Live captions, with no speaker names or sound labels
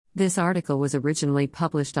This article was originally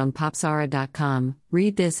published on Popzara.com.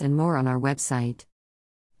 Read this and more on our website.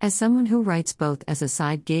 As someone who writes both as a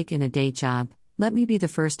side gig and a day job, let me be the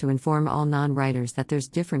first to inform all non-writers that there's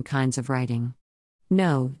different kinds of writing.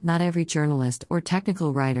 No, not every journalist or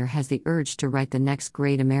technical writer has the urge to write the next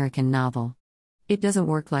great American novel. It doesn't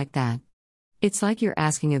work like that. It's like you're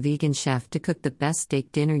asking a vegan chef to cook the best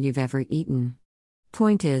steak dinner you've ever eaten.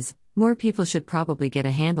 Point is, more people should probably get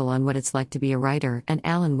a handle on what it's like to be a writer, and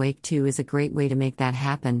Alan Wake 2 is a great way to make that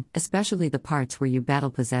happen, especially the parts where you battle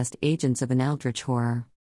possessed agents of an eldritch horror.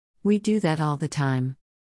 We do that all the time.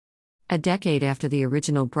 A decade after the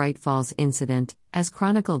original Bright Falls incident, as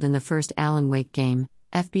chronicled in the first Alan Wake game,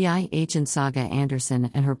 FBI agent Saga Anderson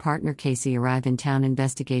and her partner Casey arrive in town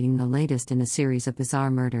investigating the latest in a series of bizarre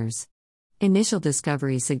murders. Initial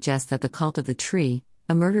discoveries suggest that the Cult of the Tree,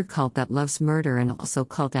 a murder cult that loves murder and also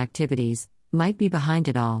cult activities, might be behind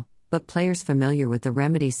it all, but players familiar with the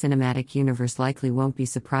Remedy cinematic universe likely won't be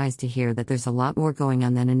surprised to hear that there's a lot more going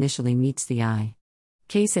on than initially meets the eye.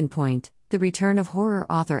 Case in point, the return of horror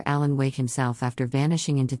author Alan Wake himself after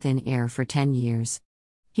vanishing into thin air for 10 years.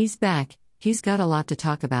 He's back, he's got a lot to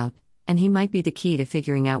talk about, and he might be the key to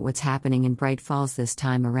figuring out what's happening in Bright Falls this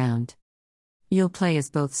time around. You'll play as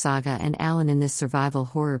both Saga and Alan in this survival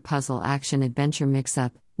horror puzzle action adventure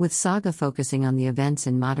mix-up, with Saga focusing on the events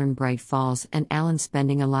in modern Bright Falls and Alan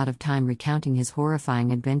spending a lot of time recounting his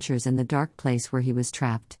horrifying adventures in the dark place where he was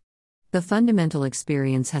trapped. The fundamental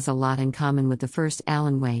experience has a lot in common with the first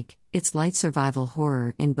Alan Wake. It's light survival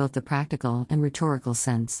horror in both the practical and rhetorical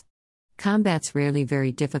sense. Combat's rarely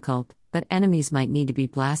very difficult, but enemies might need to be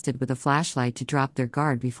blasted with a flashlight to drop their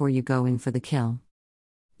guard before you go in for the kill.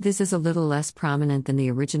 This is a little less prominent than the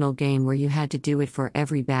original game where you had to do it for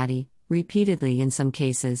every baddie, repeatedly in some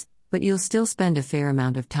cases, but you'll still spend a fair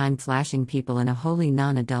amount of time flashing people in a wholly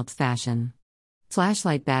non-adult fashion.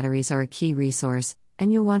 Flashlight batteries are a key resource,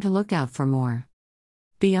 and you'll want to look out for more.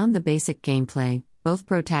 Beyond the basic gameplay, both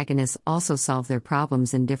protagonists also solve their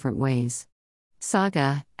problems in different ways.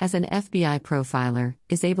 Saga, as an FBI profiler,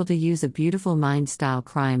 is able to use a beautiful mind-style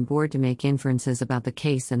crime board to make inferences about the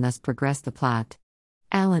case and thus progress the plot.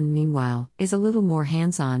 Alan, meanwhile, is a little more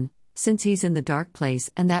hands-on, since he's in the dark place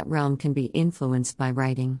and that realm can be influenced by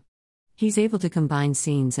writing. He's able to combine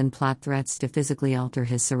scenes and plot threats to physically alter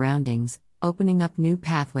his surroundings, opening up new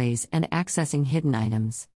pathways and accessing hidden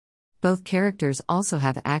items. Both characters also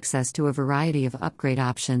have access to a variety of upgrade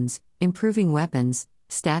options, improving weapons,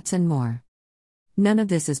 stats and more. None of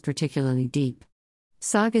this is particularly deep.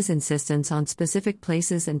 Saga's insistence on specific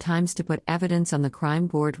places and times to put evidence on the crime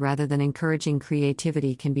board rather than encouraging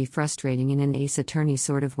creativity can be frustrating in an Ace Attorney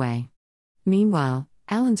sort of way. Meanwhile,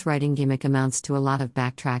 Alan's writing gimmick amounts to a lot of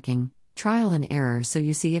backtracking, trial and error so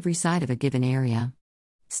you see every side of a given area.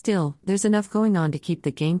 Still, there's enough going on to keep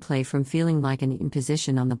the gameplay from feeling like an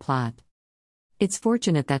imposition on the plot. It's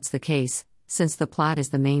fortunate that's the case, since the plot is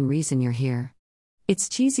the main reason you're here. It's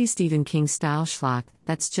cheesy Stephen King-style schlock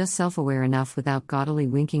that's just self-aware enough without gaudily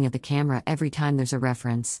winking at the camera every time there's a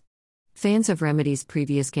reference. Fans of Remedy's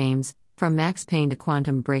previous games, from Max Payne to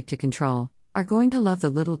Quantum Break to Control, are going to love the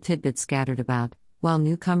little tidbits scattered about, while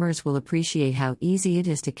newcomers will appreciate how easy it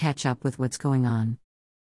is to catch up with what's going on.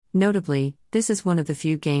 Notably, this is one of the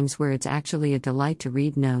few games where it's actually a delight to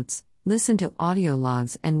read notes, listen to audio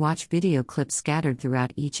logs and watch video clips scattered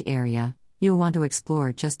throughout each area. You'll want to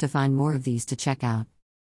explore just to find more of these to check out.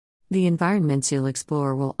 The environments you'll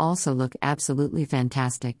explore will also look absolutely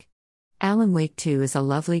fantastic. Alan Wake 2 is a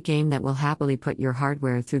lovely game that will happily put your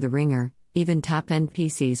hardware through the ringer. Even top-end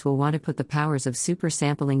PCs will want to put the powers of super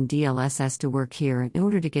sampling DLSS to work here in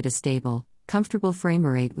order to get a stable, comfortable frame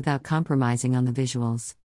rate without compromising on the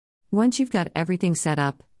visuals. Once you've got everything set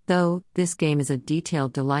up, though, this game is a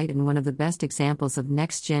detailed delight and one of the best examples of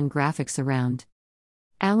next-gen graphics around.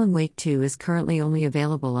 Alan Wake 2 is currently only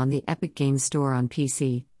available on the Epic Games Store on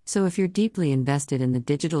PC, so if you're deeply invested in the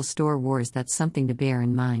digital store wars, that's something to bear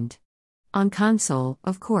in mind. On console,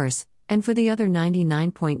 of course, and for the other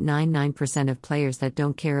 99.99% of players that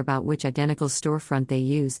don't care about which identical storefront they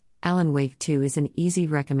use, Alan Wake 2 is an easy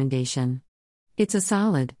recommendation. It's a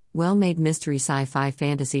solid, well-made mystery sci-fi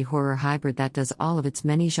fantasy horror hybrid that does all of its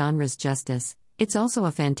many genres justice. It's also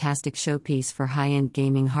a fantastic showpiece for high-end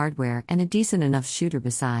gaming hardware and a decent enough shooter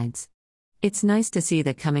besides. It's nice to see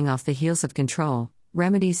that coming off the heels of Control,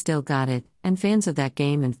 Remedy still got it, and fans of that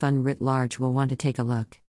game and fun writ large will want to take a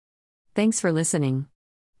look. Thanks for listening.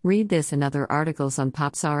 Read this and other articles on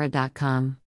Popzara.com.